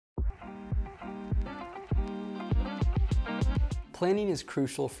Planning is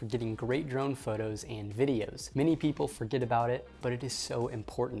crucial for getting great drone photos and videos. Many people forget about it, but it is so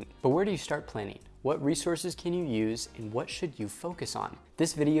important. But where do you start planning? What resources can you use and what should you focus on?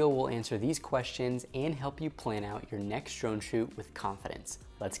 This video will answer these questions and help you plan out your next drone shoot with confidence.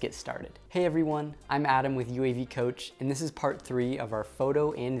 Let's get started. Hey everyone, I'm Adam with UAV Coach, and this is part 3 of our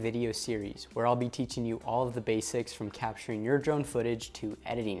photo and video series, where I'll be teaching you all of the basics from capturing your drone footage to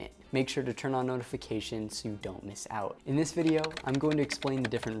editing it. Make sure to turn on notifications so you don't miss out. In this video, I'm going to explain the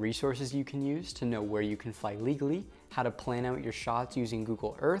different resources you can use to know where you can fly legally, how to plan out your shots using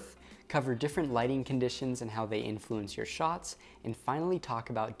Google Earth, cover different lighting conditions and how they influence your shots, and finally talk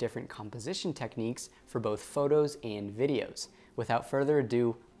about different composition techniques for both photos and videos. Without further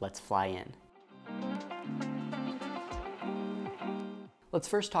ado, let's fly in. Let's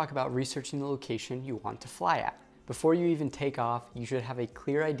first talk about researching the location you want to fly at. Before you even take off, you should have a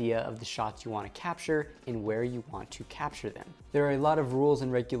clear idea of the shots you want to capture and where you want to capture them. There are a lot of rules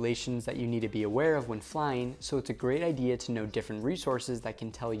and regulations that you need to be aware of when flying, so it's a great idea to know different resources that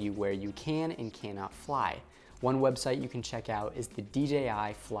can tell you where you can and cannot fly. One website you can check out is the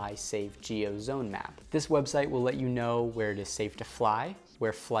DJI Fly Safe Geo Zone Map. This website will let you know where it is safe to fly,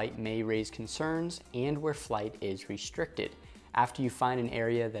 where flight may raise concerns, and where flight is restricted. After you find an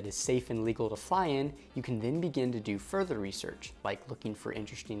area that is safe and legal to fly in, you can then begin to do further research, like looking for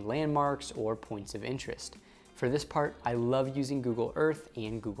interesting landmarks or points of interest. For this part, I love using Google Earth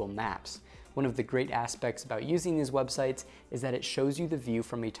and Google Maps. One of the great aspects about using these websites is that it shows you the view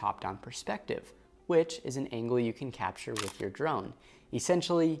from a top-down perspective, which is an angle you can capture with your drone.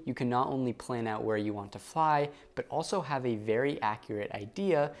 Essentially, you can not only plan out where you want to fly, but also have a very accurate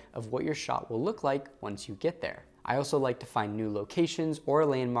idea of what your shot will look like once you get there. I also like to find new locations or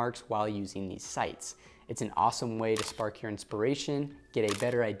landmarks while using these sites. It's an awesome way to spark your inspiration, get a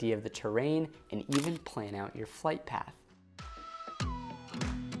better idea of the terrain, and even plan out your flight path.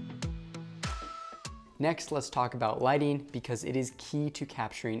 Next, let's talk about lighting, because it is key to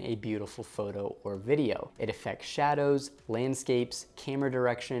capturing a beautiful photo or video. It affects shadows, landscapes, camera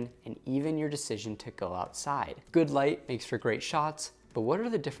direction, and even your decision to go outside. Good light makes for great shots, but what are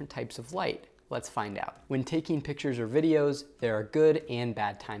the different types of light? Let's find out. When taking pictures or videos, there are good and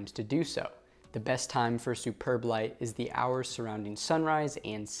bad times to do so. The best time for superb light is the hours surrounding sunrise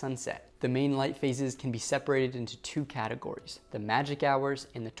and sunset. The main light phases can be separated into 2 categories, the magic hours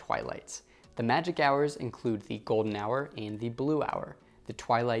and the twilights. The magic hours include the golden hour and the blue hour. The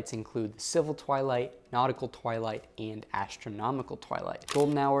twilights include the civil twilight, nautical twilight, and astronomical twilight.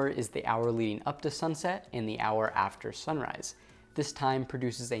 Golden hour is the hour leading up to sunset and the hour after sunrise. This time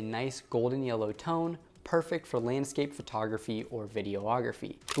produces a nice golden yellow tone, perfect for landscape photography or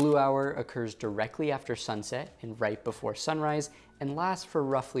videography. Blue hour occurs directly after sunset and right before sunrise and lasts for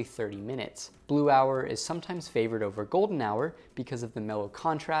roughly 30 minutes. Blue hour is sometimes favored over golden hour because of the mellow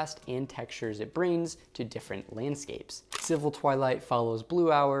contrast and textures it brings to different landscapes. Civil twilight follows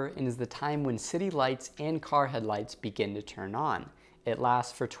blue hour and is the time when city lights and car headlights begin to turn on. It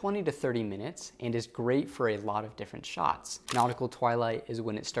lasts for 20 to 30 minutes and is great for a lot of different shots. Nautical twilight is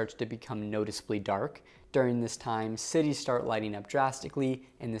when it starts to become noticeably dark. During this time, cities start lighting up drastically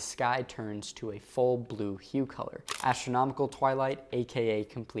and the sky turns to a full blue hue color. Astronomical twilight, aka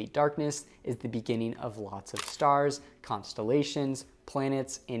complete darkness, is the beginning of lots of stars, constellations,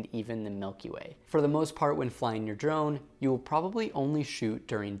 planets, and even the Milky Way. For the most part, when flying your drone, you will probably only shoot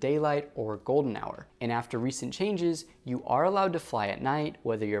during daylight or golden hour. And after recent changes, you are allowed to fly at night,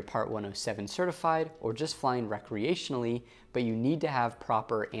 whether you're Part 107 certified or just flying recreationally, but you need to have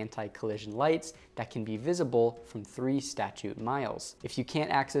proper anti-collision lights that can be visible from 3 statute miles. If you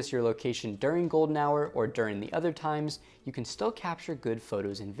can't access your location during golden hour or during the other times, you can still capture good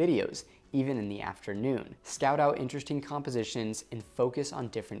photos and videos, even in the afternoon. Scout out interesting compositions and focus on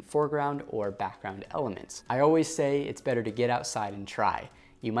different foreground or background elements. I always say it's better to get outside and try.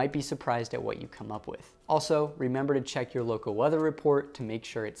 You might be surprised at what you come up with. Also, remember to check your local weather report to make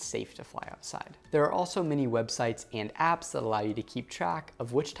sure it's safe to fly outside. There are also many websites and apps that allow you to keep track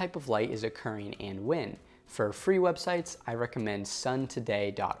of which type of light is occurring and when. For free websites, I recommend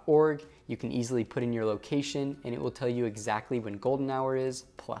suntoday.org. You can easily put in your location and it will tell you exactly when golden hour is,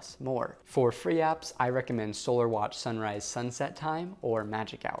 plus more. For free apps, I recommend Solar Watch Sunrise Sunset Time or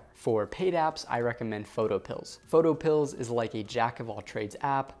Magic Hour. For paid apps, I recommend PhotoPills. PhotoPills is like a jack-of-all-trades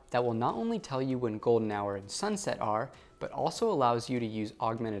app that will not only tell you when golden hour and sunset are, but also allows you to use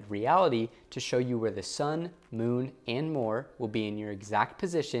augmented reality to show you where the sun, moon, and more will be in your exact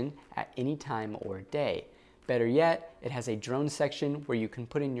position at any time or day. better yet, it has a drone section where you can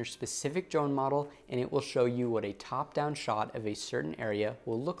put in your specific drone model and it will show you what a top-down shot of a certain area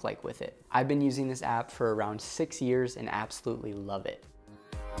will look like with it. I've been using this app for around 6 years and absolutely love it.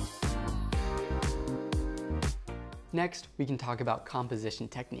 Next, we can talk about composition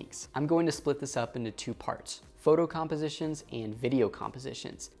techniques. I'm going to split this up into 2 parts, photo compositions and video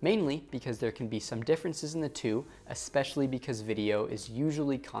compositions, mainly because there can be some differences in the two, especially because video is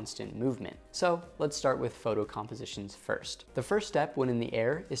usually constant movement. So let's start with photo compositions first. The first step when in the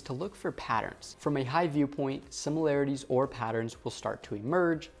air is to look for patterns. From a high viewpoint, similarities or patterns will start to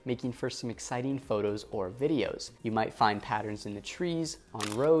emerge, making for some exciting photos or videos. You might find patterns in the trees,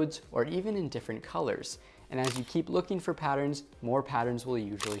 on roads, or even in different colors. And as you keep looking for patterns, more patterns will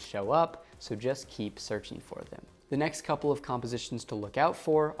usually show up, so just keep searching for them. The next couple of compositions to look out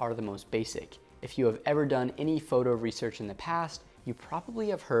for are the most basic. If you have ever done any photo research in the past, you probably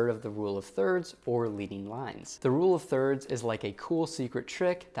have heard of the rule of thirds or leading lines. The rule of thirds is like a cool secret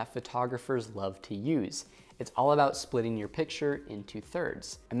trick that photographers love to use. It's all about splitting your picture into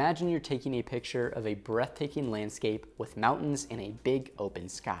thirds. Imagine you're taking a picture of a breathtaking landscape with mountains and a big open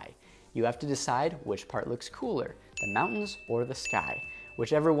sky. You have to decide which part looks cooler, the mountains or the sky.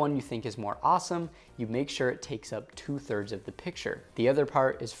 Whichever one you think is more awesome, you make sure it takes up 2/3 of the picture. The other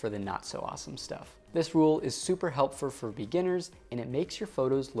part is for the not so awesome stuff. This rule is super helpful for beginners and it makes your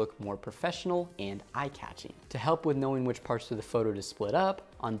photos look more professional and eye-catching. To help with knowing which parts of the photo to split up,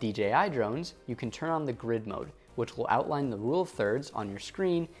 on DJI drones, you can turn on the grid mode, which will outline the rule of thirds on your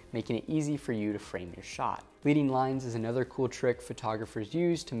screen, making it easy for you to frame your shot. Leading lines is another cool trick photographers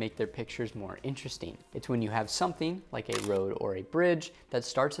use to make their pictures more interesting. It's when you have something, like a road or a bridge, that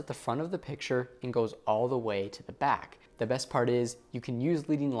starts at the front of the picture and goes all the way to the back. The best part is you can use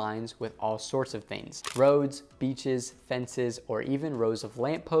leading lines with all sorts of things. Roads, beaches, fences, or even rows of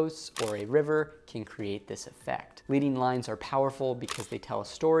lampposts or a river can create this effect. Leading lines are powerful because they tell a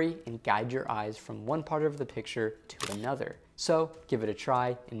story and guide your eyes from one part of the picture to another. So give it a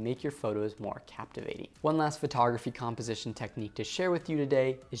try and make your photos more captivating. One last photography composition technique to share with you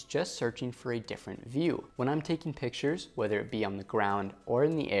today is just searching for a different view. When I'm taking pictures, whether it be on the ground or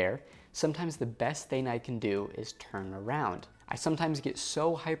in the air, sometimes the best thing I can do is turn around. I sometimes get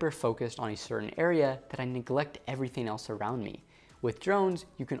so hyper-focused on a certain area that I neglect everything else around me. With drones,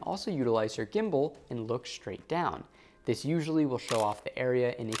 you can also utilize your gimbal and look straight down. This usually will show off the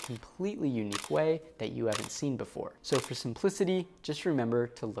area in a completely unique way that you haven't seen before. So for simplicity, just remember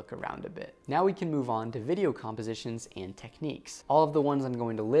to look around a bit. Now we can move on to video compositions and techniques. All of the ones I'm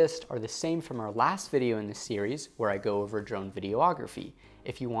going to list are the same from our last video in this series where I go over drone videography.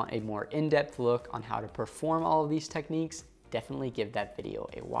 If you want a more in-depth look on how to perform all of these techniques, definitely give that video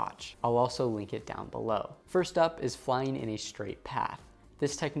a watch. I'll also link it down below. First up is flying in a straight path.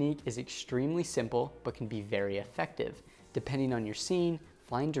 This technique is extremely simple, but can be very effective. Depending on your scene,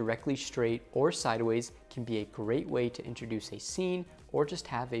 flying directly straight or sideways can be a great way to introduce a scene or just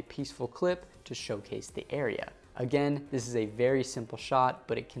have a peaceful clip to showcase the area. Again, this is a very simple shot,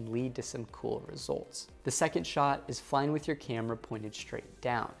 but it can lead to some cool results. The second shot is flying with your camera pointed straight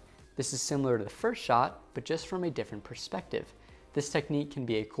down. This is similar to the first shot, but just from a different perspective. This technique can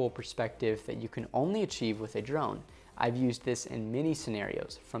be a cool perspective that you can only achieve with a drone. I've used this in many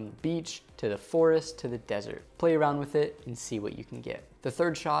scenarios, from the beach to the forest to the desert. Play around with it and see what you can get. The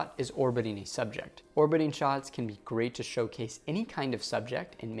third shot is orbiting a subject. Orbiting shots can be great to showcase any kind of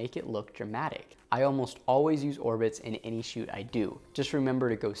subject and make it look dramatic. I almost always use orbits in any shoot I do. Just remember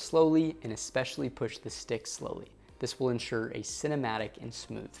to go slowly and especially push the stick slowly. This will ensure a cinematic and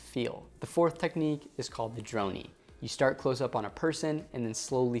smooth feel. The fourth technique is called the droney. You start close up on a person and then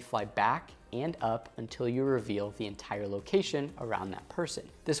slowly fly back and up until you reveal the entire location around that person.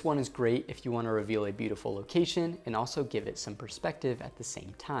 This one is great if you want to reveal a beautiful location and also give it some perspective at the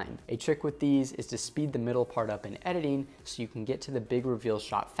same time. A trick with these is to speed the middle part up in editing so you can get to the big reveal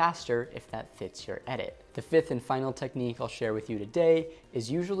shot faster if that fits your edit. The fifth and final technique I'll share with you today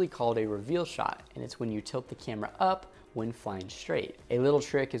is usually called a reveal shot, and it's when you tilt the camera up when flying straight. A little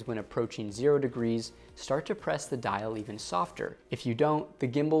trick is when approaching 0 degrees, start to press the dial even softer. If you don't, the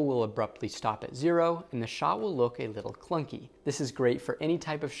gimbal will abruptly stop at 0 and the shot will look a little clunky. This is great for any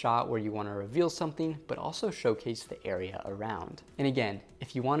type of shot where you want to reveal something but also showcase the area around. And again,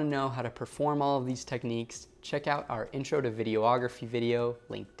 if you want to know how to perform all of these techniques, check out our intro to videography video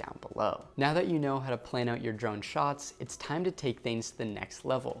linked down below. Now that you know how to plan out your drone shots, it's time to take things to the next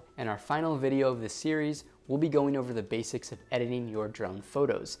level. In our final video of this series, we'll be going over the basics of editing your drone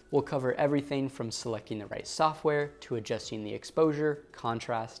photos. We'll cover everything from selecting the right software to adjusting the exposure,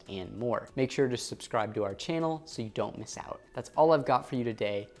 contrast, and more. Make sure to subscribe to our channel so you don't miss out. That's all I've got for you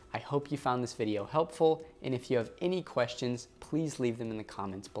today. I hope you found this video helpful, and if you have any questions, please leave them in the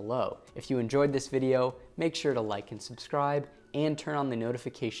comments below. If you enjoyed this video, make sure to like and subscribe, and turn on the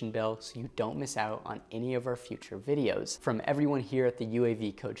notification bell so you don't miss out on any of our future videos. From everyone here at the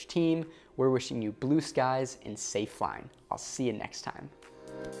UAV Coach team, we're wishing you blue skies and safe flying. I'll see you next time.